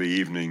cool of the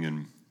evening,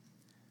 and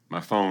my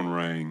phone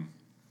rang,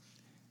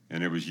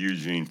 and it was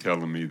Eugene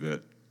telling me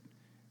that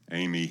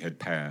Amy had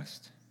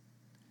passed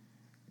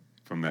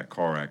from that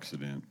car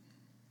accident.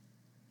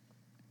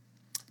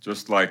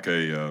 Just like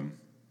you've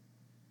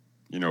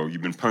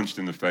been punched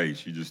in the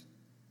face. You just,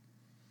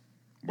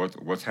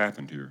 what's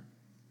happened here?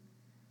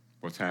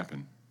 What's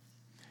happened?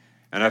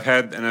 And I've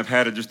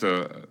had just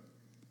a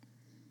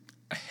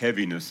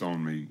heaviness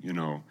on me,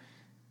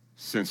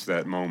 since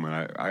that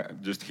moment. I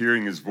just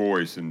hearing his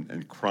voice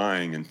and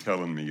crying and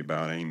telling me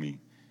about Amy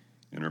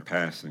and her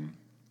passing.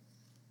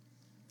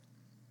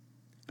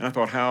 And I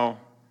thought how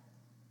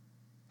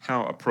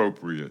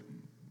appropriate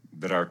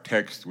that our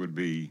text would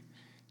be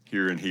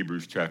here in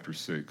Hebrews chapter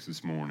 6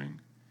 this morning,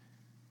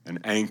 an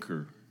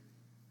anchor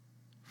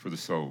for the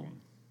soul.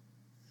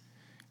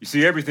 You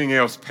see, everything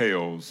else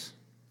pales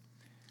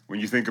when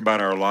you think about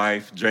our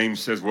life.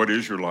 James says, what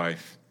is your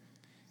life?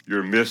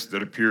 You're a mist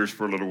that appears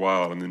for a little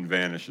while and then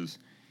vanishes.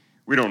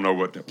 We don't know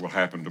what will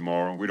happen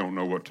tomorrow. We don't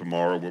know what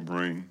tomorrow will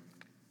bring.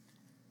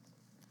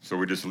 So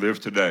we just live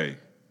today.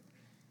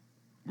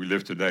 We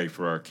live today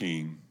for our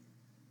King,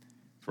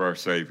 for our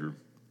Savior.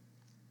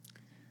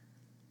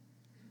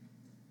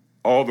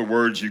 All the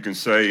words you can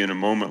say in a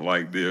moment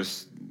like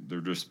this,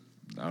 they're just,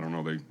 I don't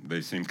know, they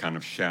seem kind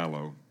of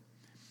shallow.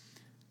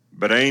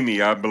 But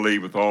Amy, I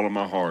believe with all of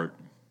my heart,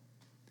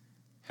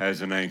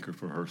 has an anchor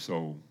for her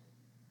soul.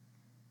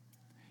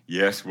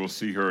 Yes, we'll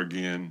see her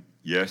again.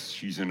 Yes,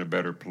 she's in a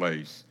better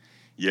place.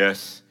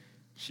 Yes,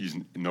 she's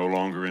no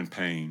longer in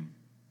pain.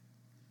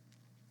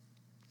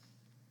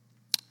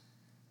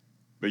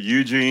 But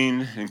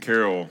Eugene and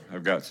Carol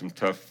have got some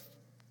tough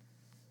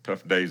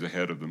days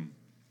ahead of them.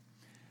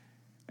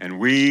 And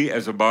we,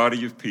 as a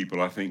body of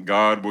people, I think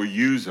God will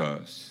use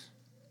us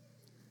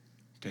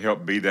to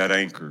help be that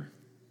anchor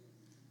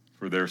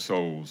for their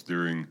souls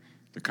during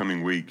the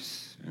coming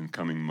weeks and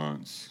coming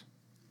months.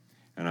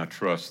 And I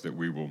trust that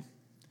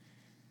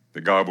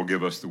God will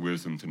give us the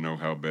wisdom to know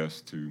how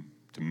best to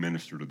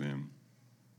minister to them.